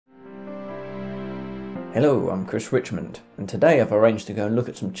Hello, I'm Chris Richmond, and today I've arranged to go and look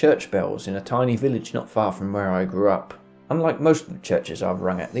at some church bells in a tiny village not far from where I grew up. Unlike most of the churches I've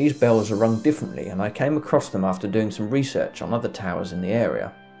rung at, these bells are rung differently, and I came across them after doing some research on other towers in the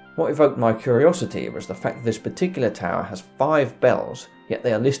area. What evoked my curiosity was the fact that this particular tower has 5 bells, yet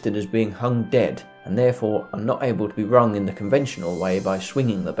they are listed as being hung dead, and therefore are not able to be rung in the conventional way by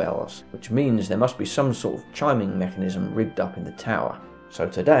swinging the bells, which means there must be some sort of chiming mechanism rigged up in the tower. So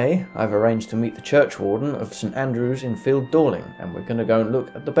today, I've arranged to meet the church warden of St Andrew's in Field Dorling, and we're going to go and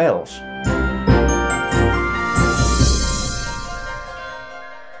look at the bells.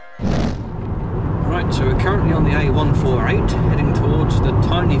 Right, so we're currently on the A148, heading towards the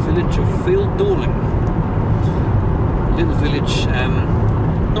tiny village of Field Dorling. A little village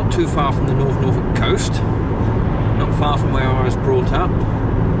not too far from the Norfolk coast, not far from where I was brought up,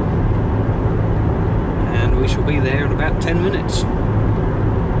 and we shall be there in about 10 minutes.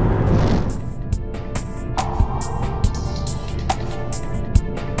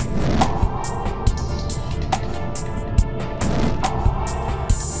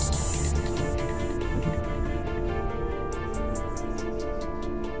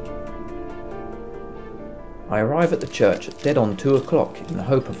 I arrive at the church at dead on 2 o'clock in the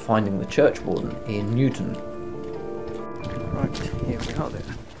hope of finding the church warden, Ian Newton. Right, here we are then.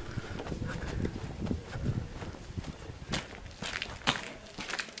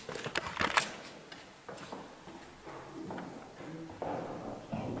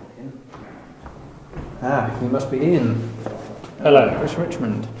 Ah, you must be Ian. Hello. Chris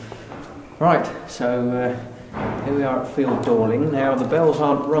Richmond. Right, so here we are at Field Dorling. Now the bells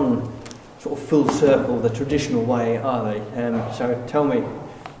aren't rung sort of full circle the traditional way, are they? So tell me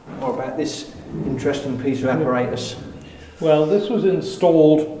more about this interesting piece of apparatus. Well, this was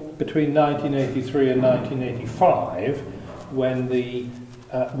installed between 1983 and 1985 when the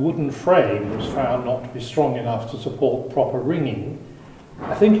wooden frame was found not to be strong enough to support proper ringing.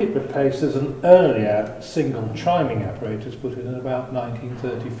 I think it replaces an earlier single chiming apparatus put in about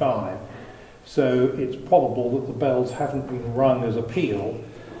 1935. So it's probable that the bells haven't been rung as a peal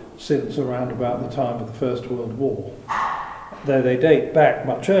since around about the time of the First World War. Though they date back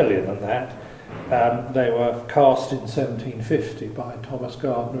much earlier than that, they were cast in 1750 by Thomas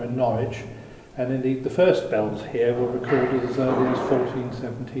Gardner in Norwich, and indeed the first bells here were recorded as early as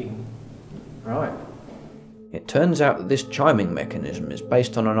 1417. Right. It turns out that this chiming mechanism is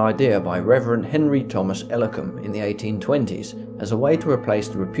based on an idea by Reverend Henry Thomas Ellacombe in the 1820s as a way to replace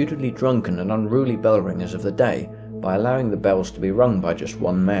the reputedly drunken and unruly bell ringers of the day by allowing the bells to be rung by just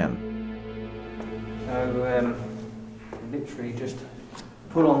one man. So, literally just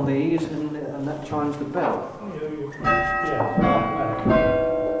pull on these and that chimes the bell.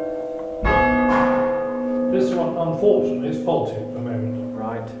 This one, unfortunately, is faulty at the moment.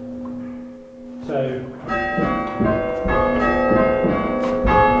 Right. So,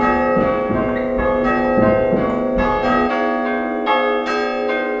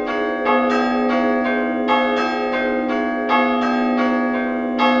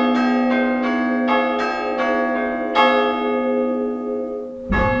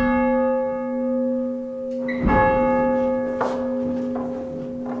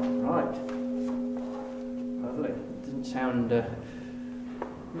 sound not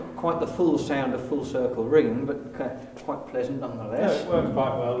quite the full sound of full circle ringing, but quite pleasant nonetheless. Yeah, it works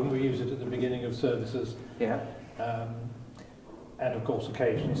quite well, and we use it at the beginning of services. Yeah. And of course,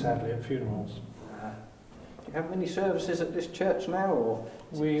 occasionally, sadly, at funerals. Do you have many services at this church now, or?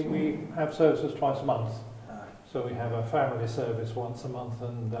 We have services twice a month. So we have a family service once a month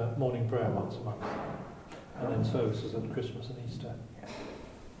and morning prayer once a month, and then services at Christmas and Easter. Yeah.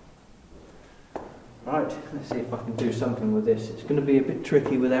 Right, let's see if I can do something with this. It's going to be a bit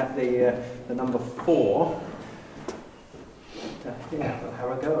tricky without the number 4. But, yeah, we'll have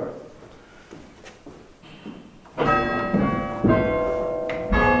a go. So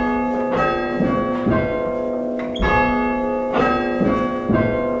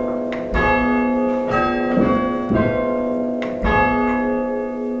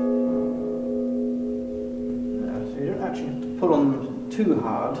you don't actually have to pull on them too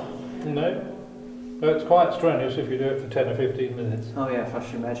hard. No. Well, it's quite strenuous if you do it for 10 or 15 minutes. Oh yes, I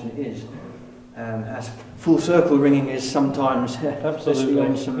should imagine it is. As full circle ringing is sometimes, absolutely,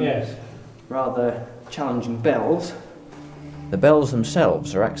 on some yes, rather challenging bells. The bells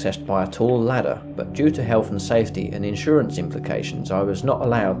themselves are accessed by a tall ladder, but due to health and safety and insurance implications, I was not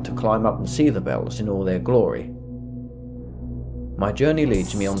allowed to climb up and see the bells in all their glory. My journey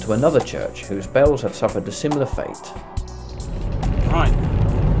leads me onto another church whose bells have suffered a similar fate. Right.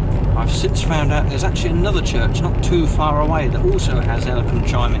 I've since found out there's actually another church not too far away that also has Ellacombe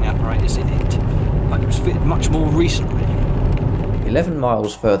chiming apparatus in it. like it was fitted much more recently. 11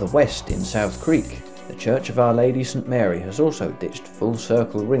 miles further west in South Creek, the Church of Our Lady St Mary has also ditched full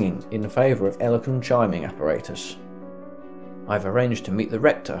circle ringing in favour of Ellacombe chiming apparatus. I've arranged to meet the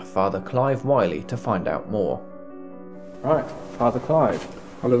rector, Father Clive Wiley, to find out more. Right, Father Clive.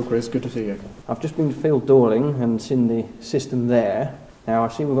 Hello Chris, good to see you. I've just been to Field Dorling and seen the system there. Now I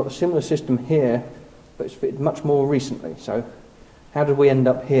see we've got a similar system here, but it's fitted much more recently, so how did we end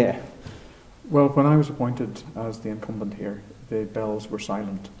up here? Well, when I was appointed as the incumbent here, the bells were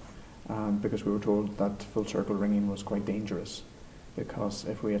silent because we were told that full circle ringing was quite dangerous, because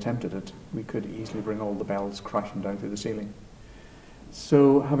if we attempted it, we could easily bring all the bells crashing down through the ceiling.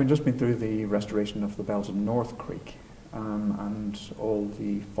 So, having just been through the restoration of the bells in North Creek and all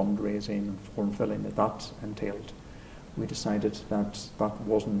the fundraising and form filling that entailed, we decided that that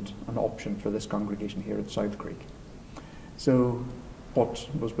wasn't an option for this congregation here at South Creek. So what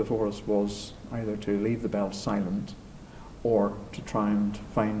was before us was either to leave the bells silent or to try and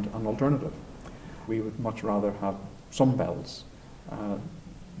find an alternative. We would much rather have some bells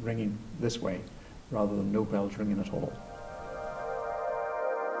ringing this way rather than no bells ringing at all.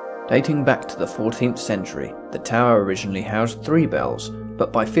 Dating back to the 14th century, the tower originally housed 3 bells,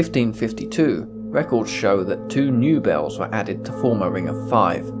 but by 1552, records show that 2 new bells were added to form a ring of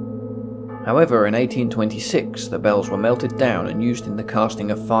 5. However, in 1826, the bells were melted down and used in the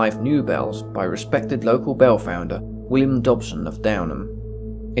casting of 5 new bells by respected local bell founder William Dobson of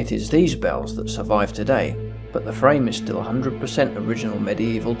Downham. It is these bells that survive today, but the frame is still 100% original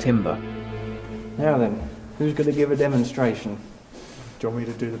medieval timber. Now then, who's going to give a demonstration? Do you want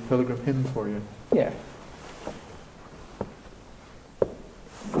me to do the pilgrim hymn for you? Yeah.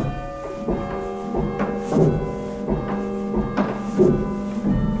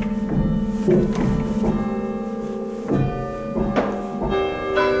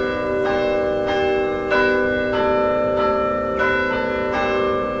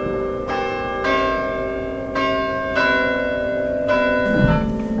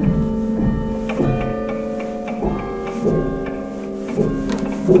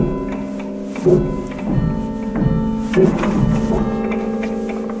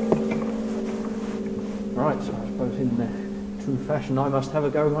 Right, so I suppose in the true fashion I must have a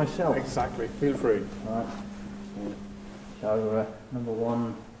go myself. Exactly, feel free. Right. So, number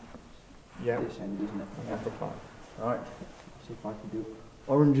 1, Yeah. this end, isn't it? Yeah. Number 5. Right, see if I can do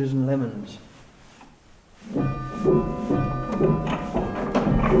oranges and lemons.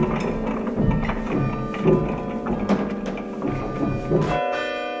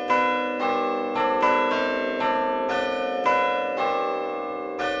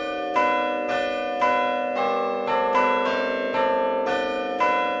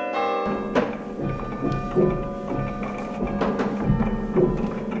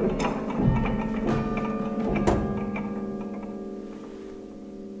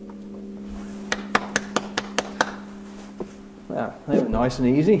 Well, they were nice and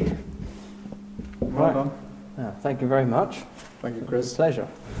easy. Well done. Thank you very much. Thank you, Chris. Pleasure.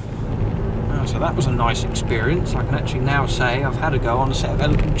 So that was a nice experience. I can actually now say I've had a go on a set of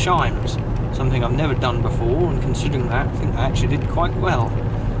Ellacombe chimes, something I've never done before, and considering that, I think I actually did quite well.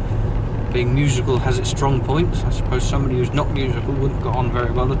 Being musical has its strong points. I suppose somebody who's not musical wouldn't get on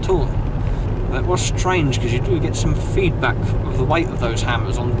very well at all. But it was strange because you do get some feedback of the weight of those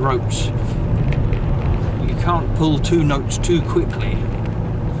hammers on the ropes. You can't pull 2 notes too quickly.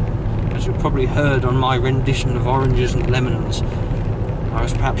 As you probably heard on my rendition of Oranges and Lemons, I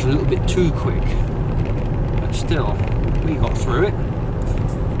was perhaps a little bit too quick. But still, we got through it.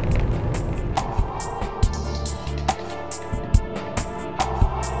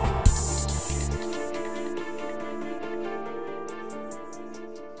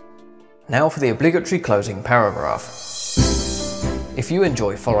 Now for the obligatory closing paragraph. If you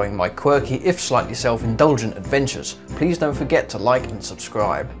enjoy following my quirky, if slightly self-indulgent adventures, please don't forget to like and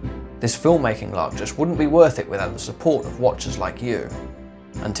subscribe. This filmmaking lark just wouldn't be worth it without the support of watchers like you.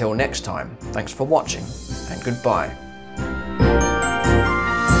 Until next time, thanks for watching, and goodbye.